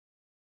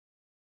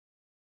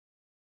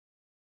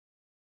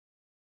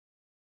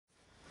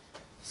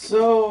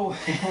So,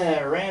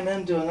 I ran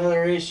into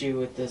another issue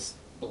with this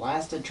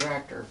blasted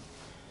tractor.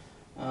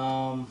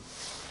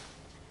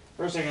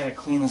 First I gotta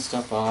clean this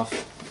stuff off.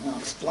 I'll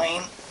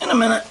explain in a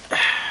minute.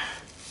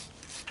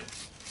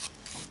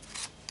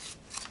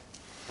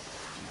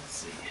 Let's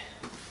see.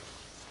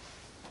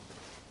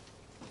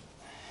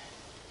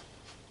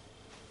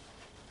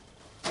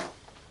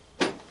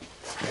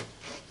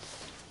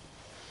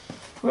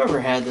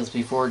 Whoever had this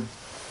before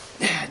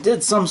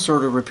did some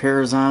sort of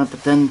repairs on it,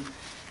 but then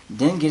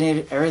didn't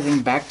get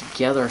everything back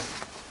together.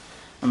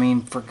 I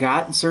mean,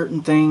 forgotten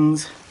certain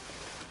things.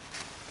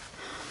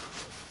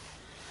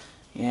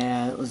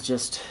 Yeah, it was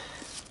just...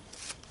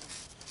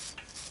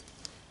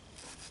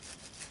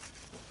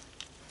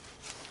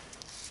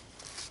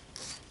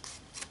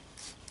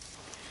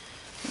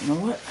 You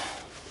know what?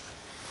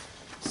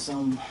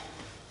 Some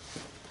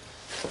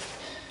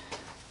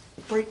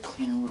brake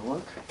cleaner would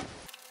work.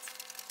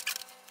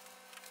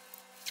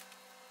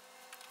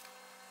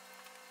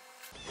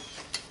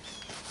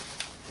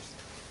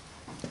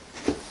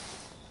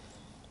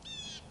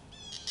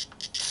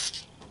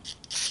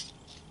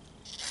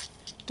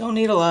 Don't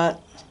need a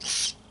lot.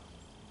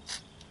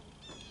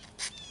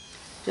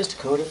 Just to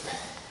coat it.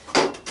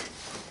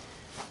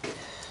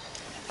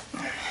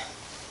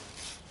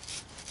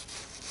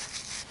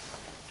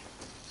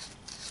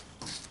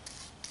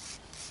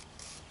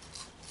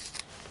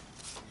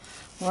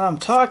 What I'm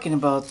talking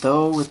about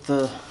though with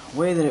the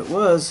way that it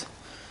was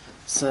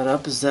set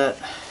up is that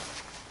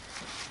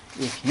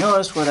if you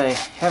notice what I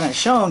haven't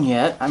shown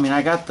yet, I mean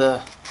I got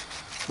the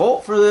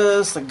bolt for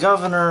this, the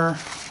governor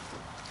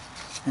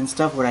and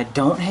stuff. What I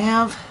don't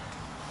have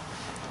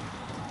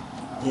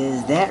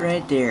is that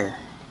right there.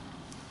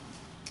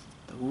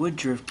 The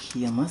woodruff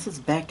key, unless it's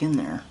back in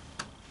there.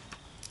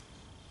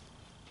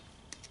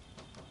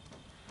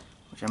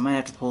 Which I might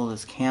have to pull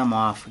this cam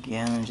off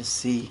again and just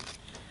see if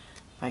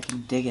I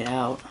can dig it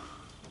out.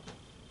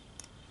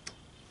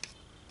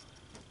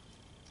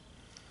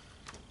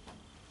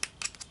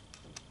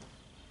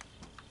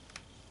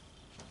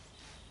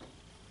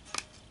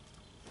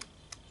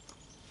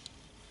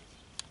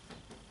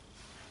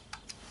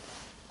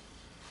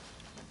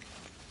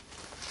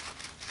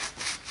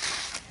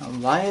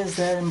 Why is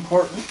that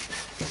important?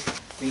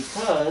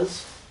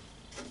 Because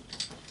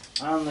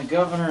on the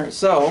governor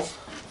itself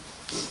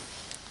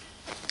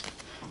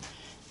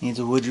needs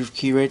a woodruff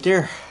key right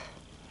there.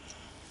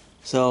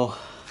 So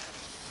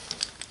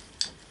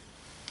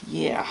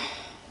yeah,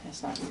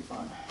 that's not gonna be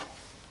fun.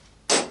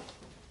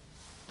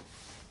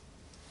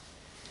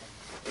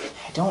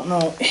 I don't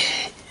know.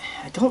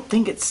 I don't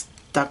think it's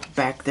stuck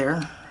back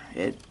there.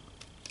 It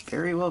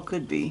very well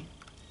could be.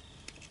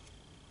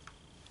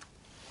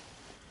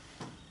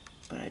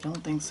 But I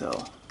don't think so.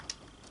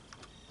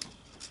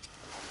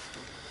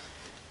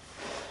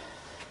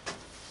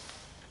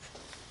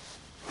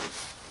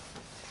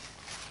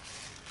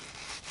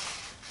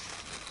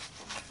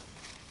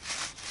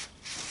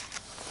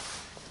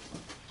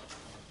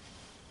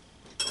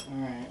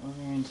 Alright, we're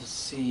going to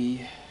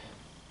see.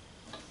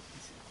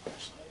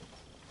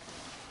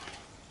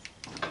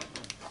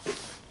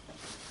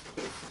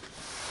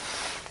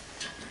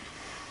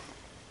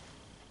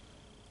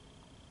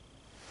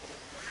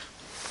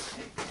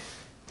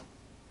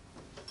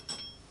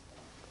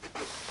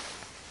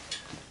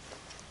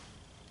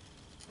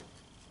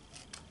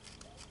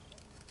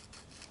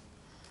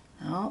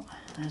 No,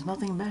 there's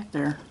nothing back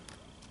there.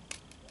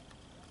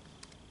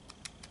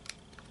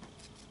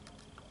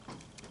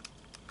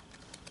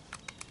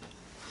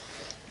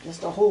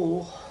 Just a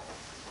hole.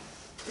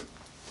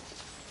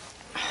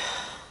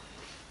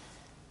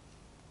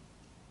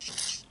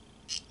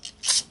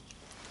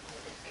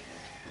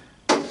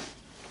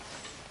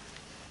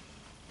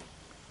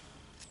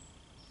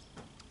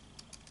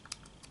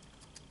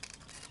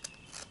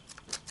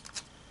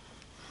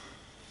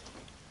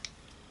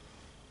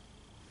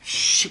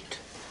 Shoot.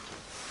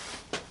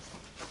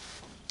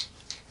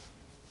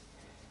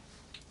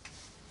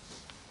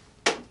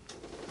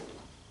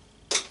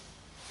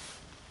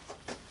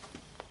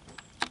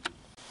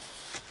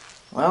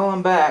 Well,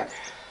 I'm back,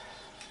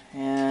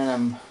 and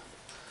I'm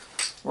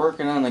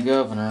working on the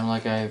governor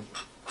like I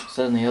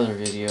said in the other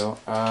video.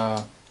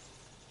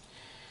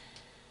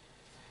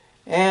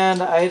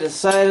 And I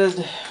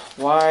decided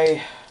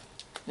why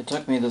it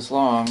took me this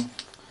long,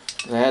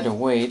 because I had to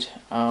wait.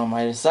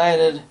 I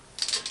decided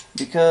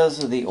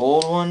because of the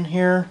old one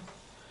here,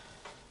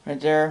 right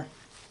there,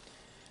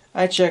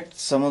 I checked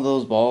some of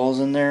those balls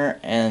in there,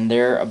 and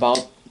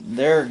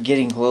they're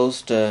getting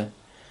close to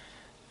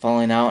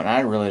falling out, and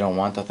I really don't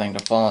want the thing to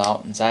fall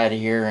out inside of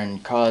here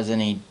and cause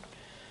any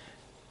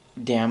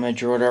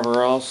damage or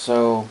whatever else.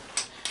 So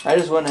I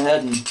just went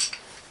ahead and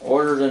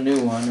ordered a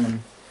new one.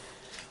 And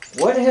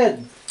what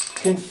had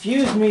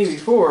confused me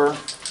before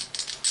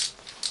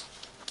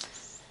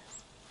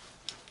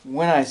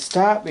when I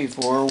stopped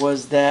before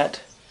was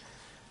that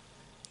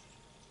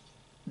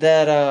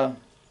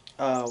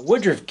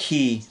woodruff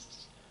key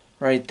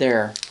right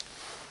there.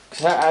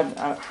 Cause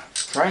I'm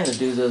trying to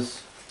do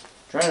this,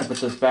 trying to put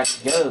this back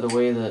together the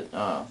way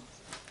that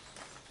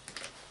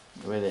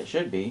the way that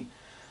should be.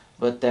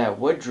 But that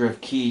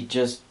Woodruff key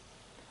just,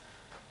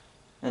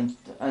 and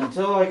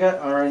until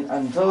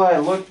I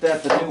looked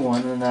at the new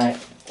one and I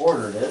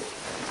ordered it.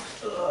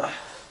 Ugh.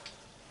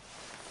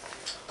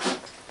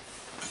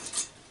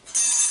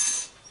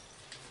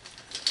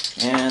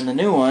 And the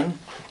new one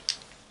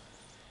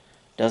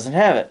doesn't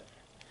have it.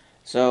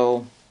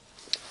 So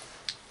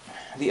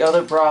the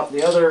other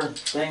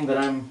thing that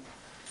I'm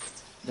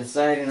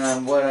deciding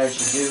on what I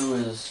should do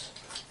is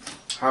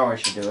how I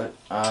should do it.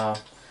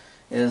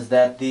 Is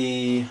that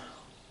the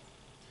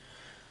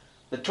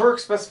torque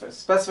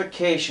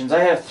specifications,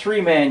 I have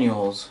three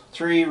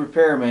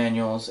repair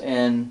manuals,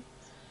 and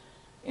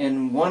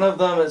in one of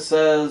them it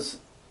says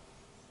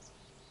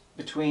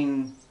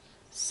between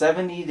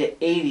 70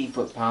 to 80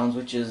 foot-pounds,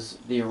 which is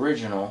the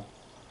original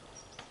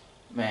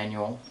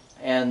manual,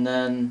 and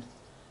then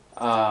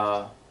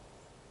the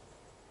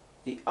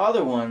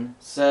other one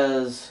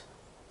says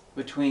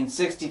between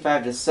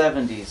 65 to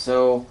 70.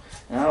 So,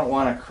 and I don't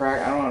want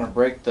to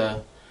break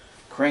the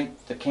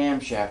crank the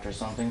camshaft or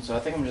something, so I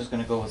think I'm just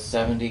going to go with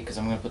 70 because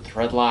I'm going to put the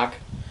thread lock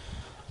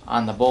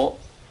on the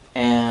bolt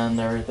and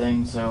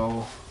everything.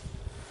 So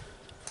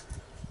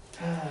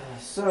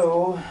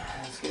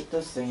let's get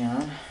this thing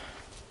on.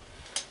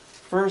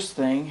 First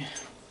thing,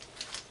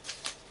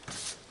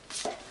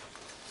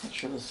 make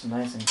sure this is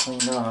nice and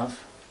cleaned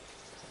off.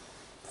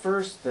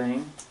 First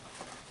thing,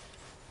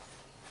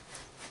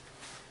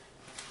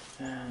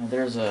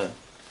 there's a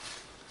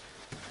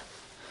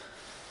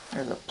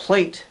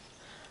plate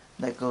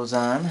that goes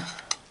on,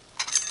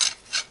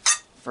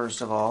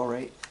 first of all,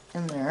 right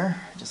in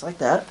there, just like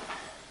that.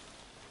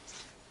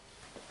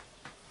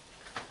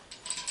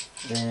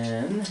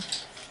 Then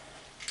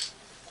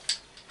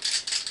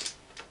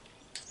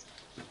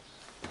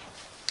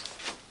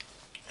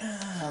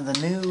the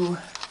new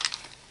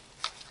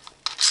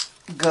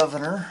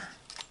governor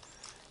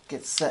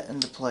gets set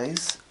into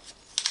place.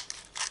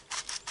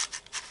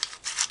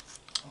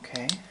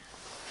 Okay.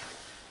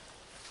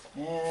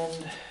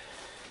 And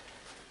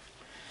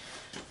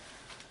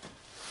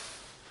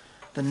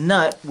the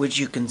nut, which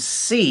you can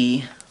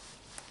see,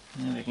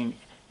 if I can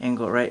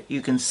angle it right,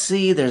 you can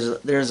see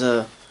there's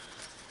a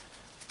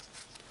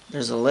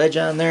ledge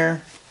on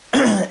there,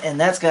 and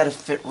that's got to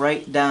fit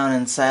right down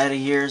inside of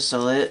here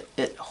so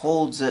it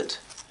holds it.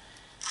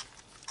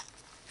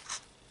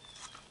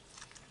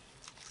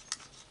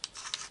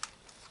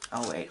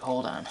 Oh wait,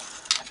 hold on,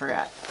 I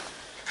forgot.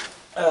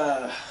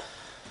 I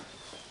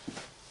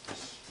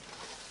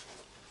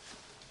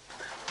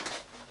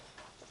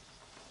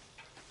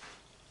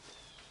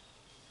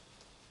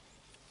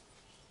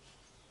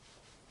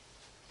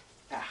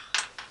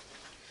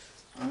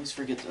always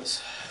forget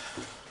this.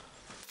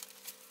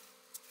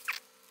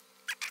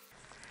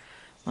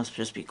 Must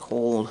just be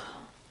cold.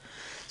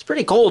 It's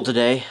pretty cold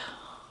today.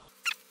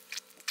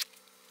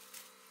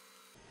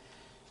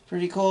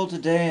 Pretty cold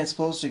today. It's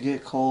supposed to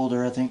get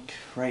colder. I think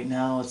right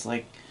now it's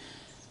like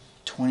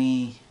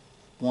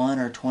 21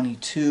 or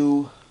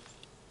 22.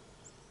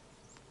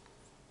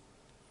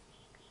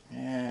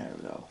 There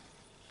we go.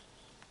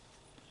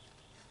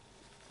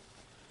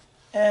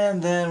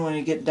 And then when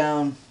you get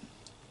down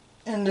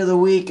into the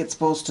week, it's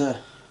supposed to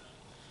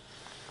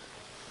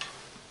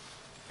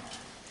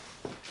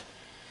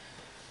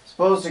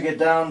get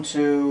down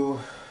to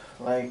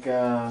like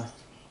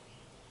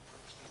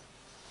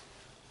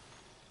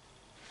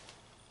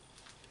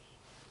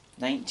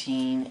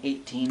 19,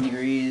 18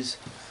 degrees.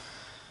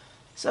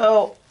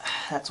 So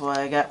that's why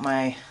I got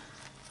my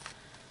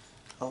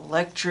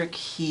electric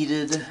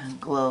heated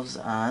gloves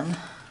on.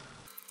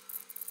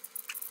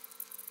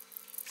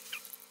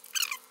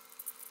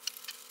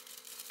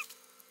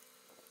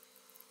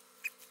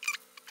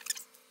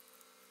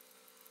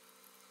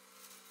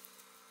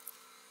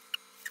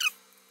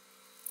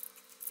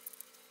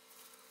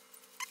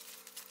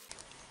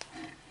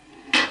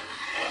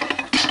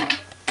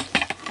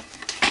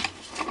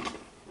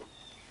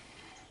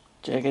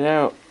 Check it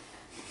out.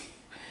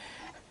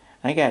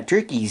 I got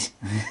trickies.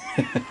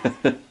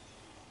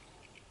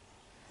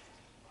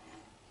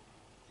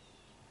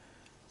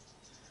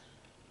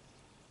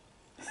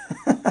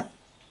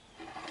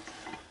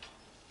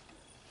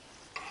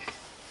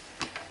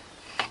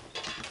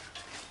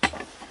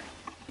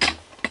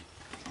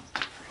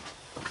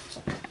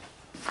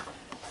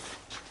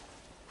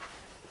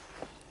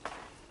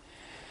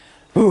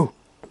 Ooh.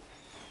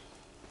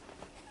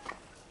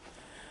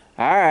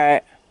 All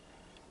right.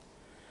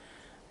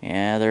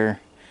 Yeah,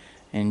 they're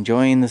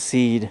enjoying the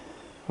seed.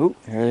 Oop,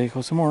 there they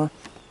go some more.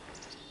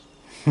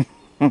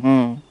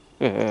 All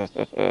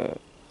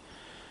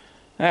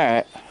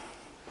right.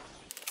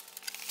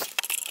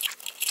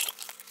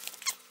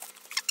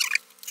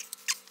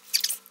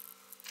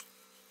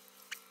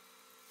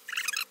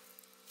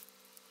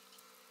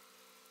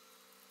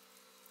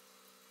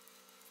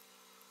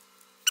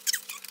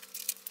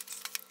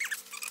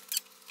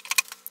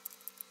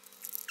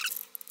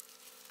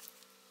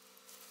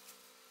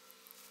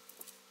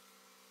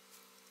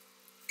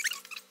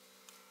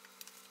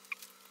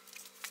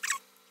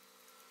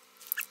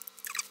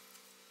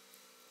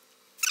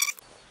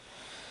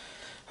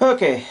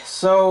 Okay,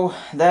 so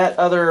that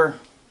other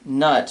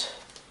nut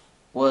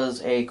was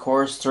a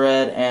coarse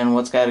thread, and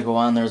what's got to go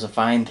on there is a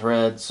fine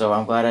thread, so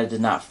I'm glad I did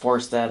not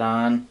force that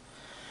on.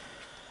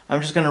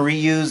 I'm just going to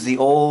reuse the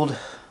old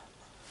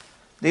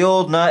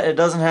nut. It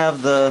doesn't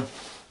have the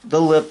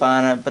lip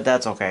on it, but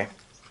that's okay.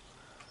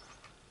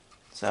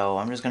 So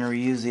I'm just going to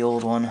reuse the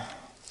old one.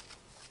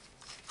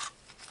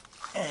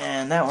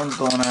 And that one's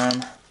going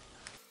on.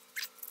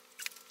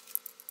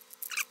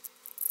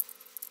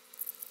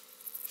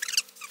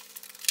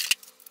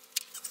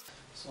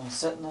 So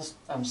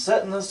I'm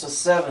setting this to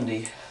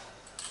 70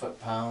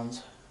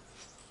 foot-pounds.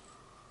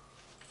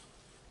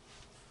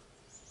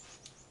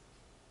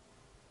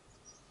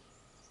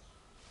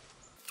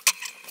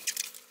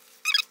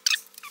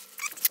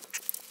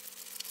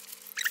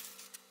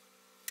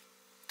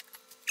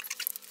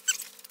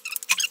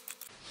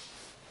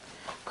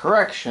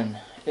 Correction,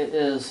 it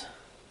is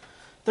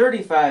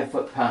 35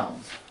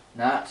 foot-pounds,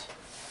 not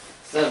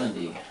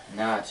 70,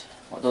 not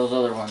those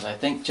other ones. I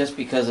think just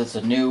because it's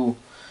a new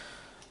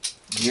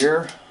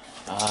gear,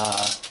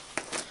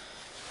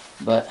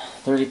 but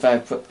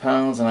 35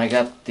 foot-pounds, and I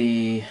got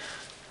the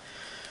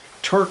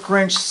torque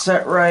wrench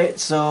set right,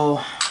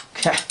 so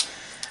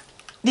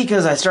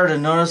because I started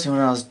noticing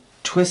when I was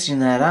twisting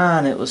that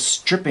on, it was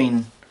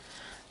stripping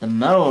the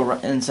metal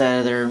inside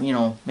of there, you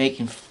know,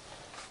 making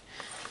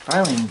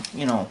filing,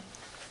 you know,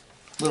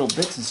 little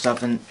bits and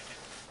stuff, and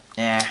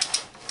that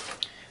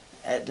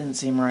didn't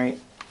seem right.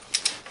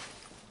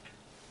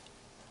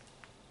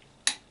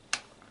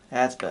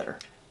 That's better.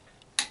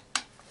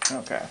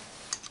 Okay.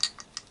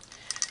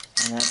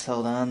 And that's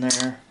held on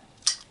there.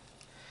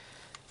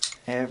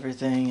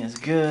 Everything is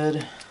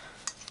good.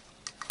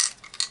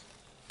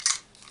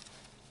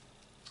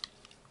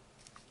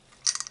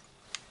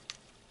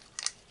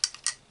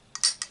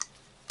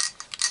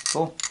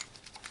 Cool.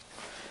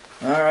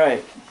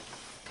 Alright.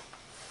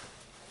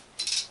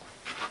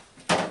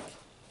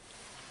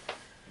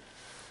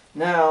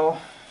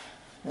 Now,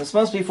 this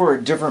must be for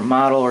a different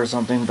model or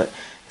something, but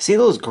see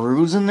those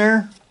grooves in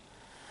there?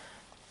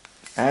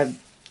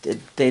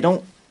 They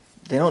don't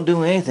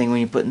do anything when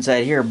you put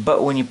inside here,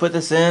 but when you put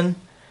this in,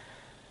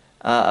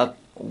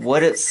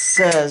 what it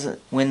says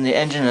when the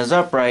engine is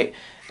upright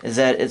is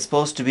that it's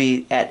supposed to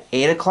be at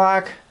 8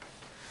 o'clock.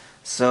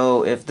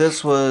 So if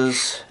this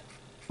was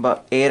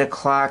about 8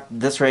 o'clock,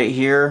 this right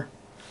here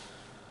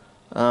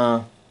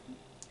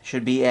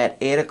should be at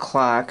 8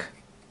 o'clock,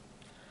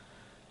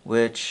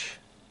 which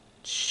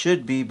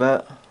should be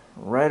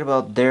right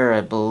about there,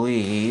 I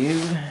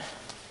believe.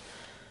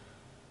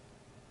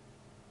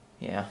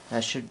 Yeah,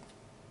 that should,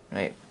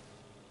 right.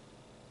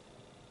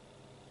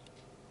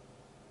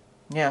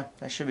 Yeah,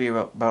 that should be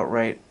about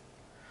right.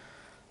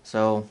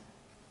 So,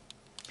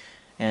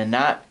 and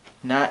not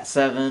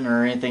 7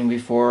 or anything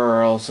before,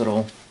 or else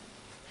it'll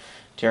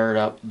tear it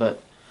up.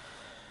 But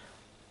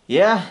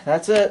yeah,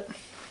 that's it.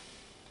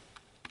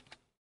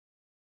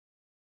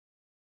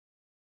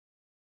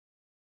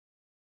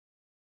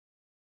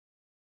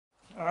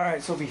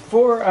 Alright, so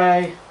before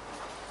I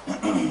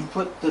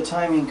put the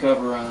timing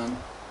cover on,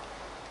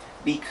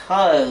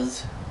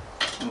 because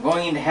I'm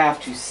going to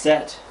have to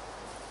set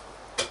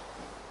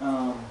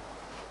the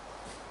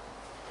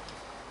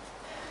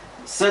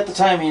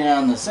timing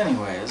on this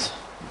anyways,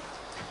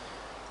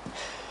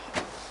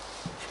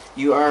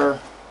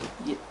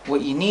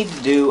 what you need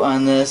to do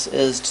on this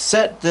is to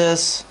set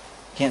this,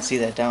 can't see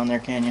that down there,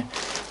 can you?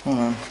 Hold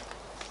on.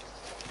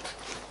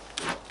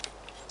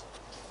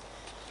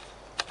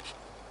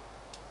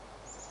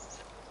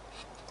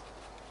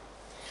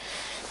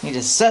 You need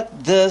to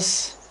set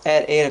this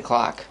at 8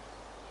 o'clock,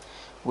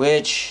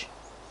 which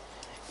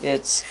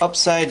it's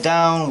upside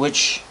down,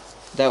 which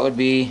that would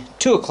be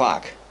 2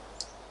 o'clock.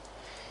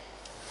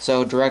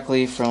 So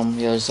directly from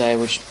the other side,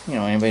 which, you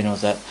know, anybody knows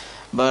that.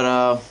 But,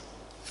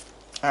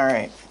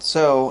 alright,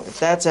 so if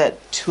that's at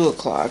 2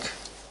 o'clock,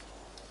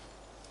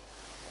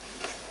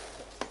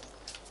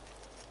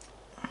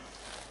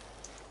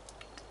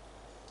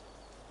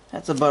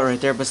 that's about right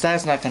there, but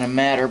that's not going to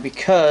matter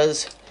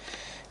because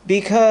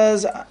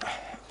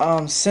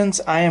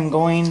since I am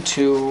going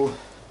to,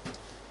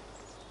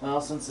 well,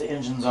 since the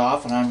engine's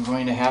off and I'm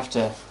going to have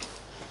to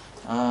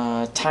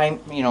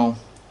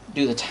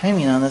do the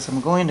timing on this, I'm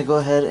going to go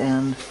ahead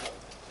and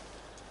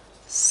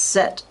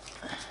set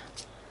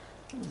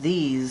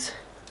these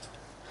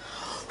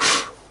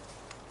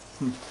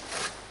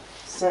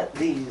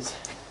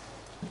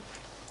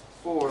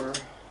for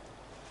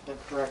the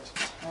correct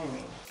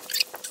timing.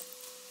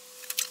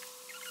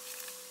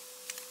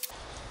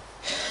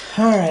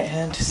 Alright,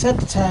 and to set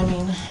the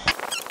timing,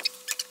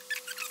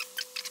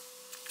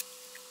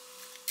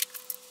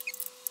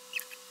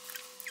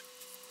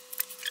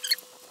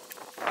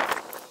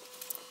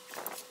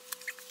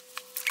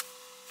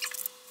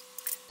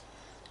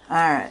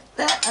 alright,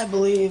 that I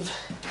believe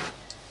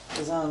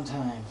is on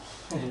time.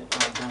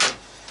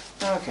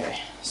 Okay,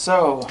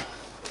 so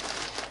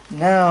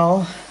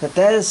now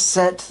that is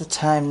set to the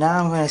time,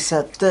 now I'm going to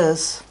set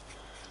this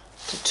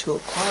to 2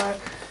 o'clock.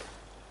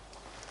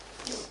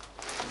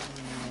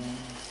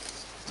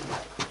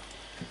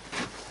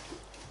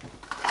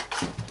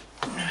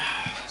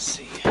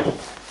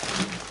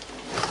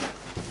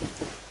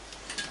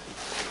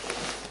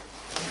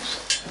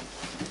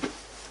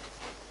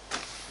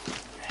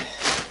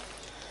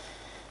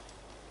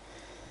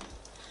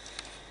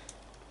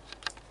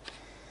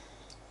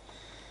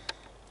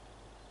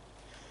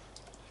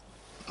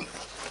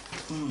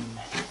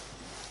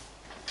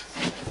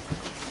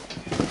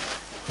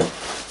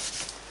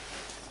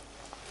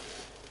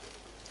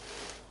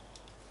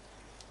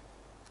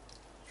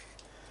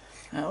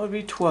 would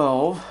be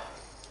 12.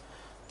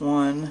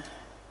 1.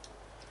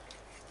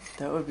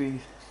 That would be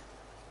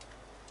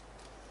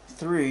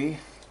 3.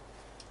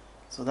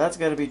 So that's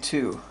got to be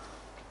 2.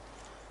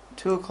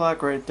 2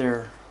 o'clock right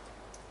there.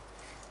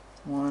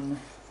 1,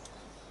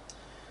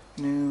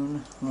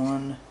 noon,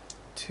 1,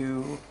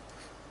 2,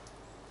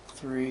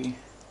 3.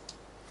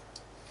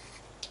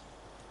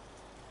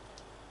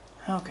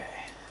 Okay.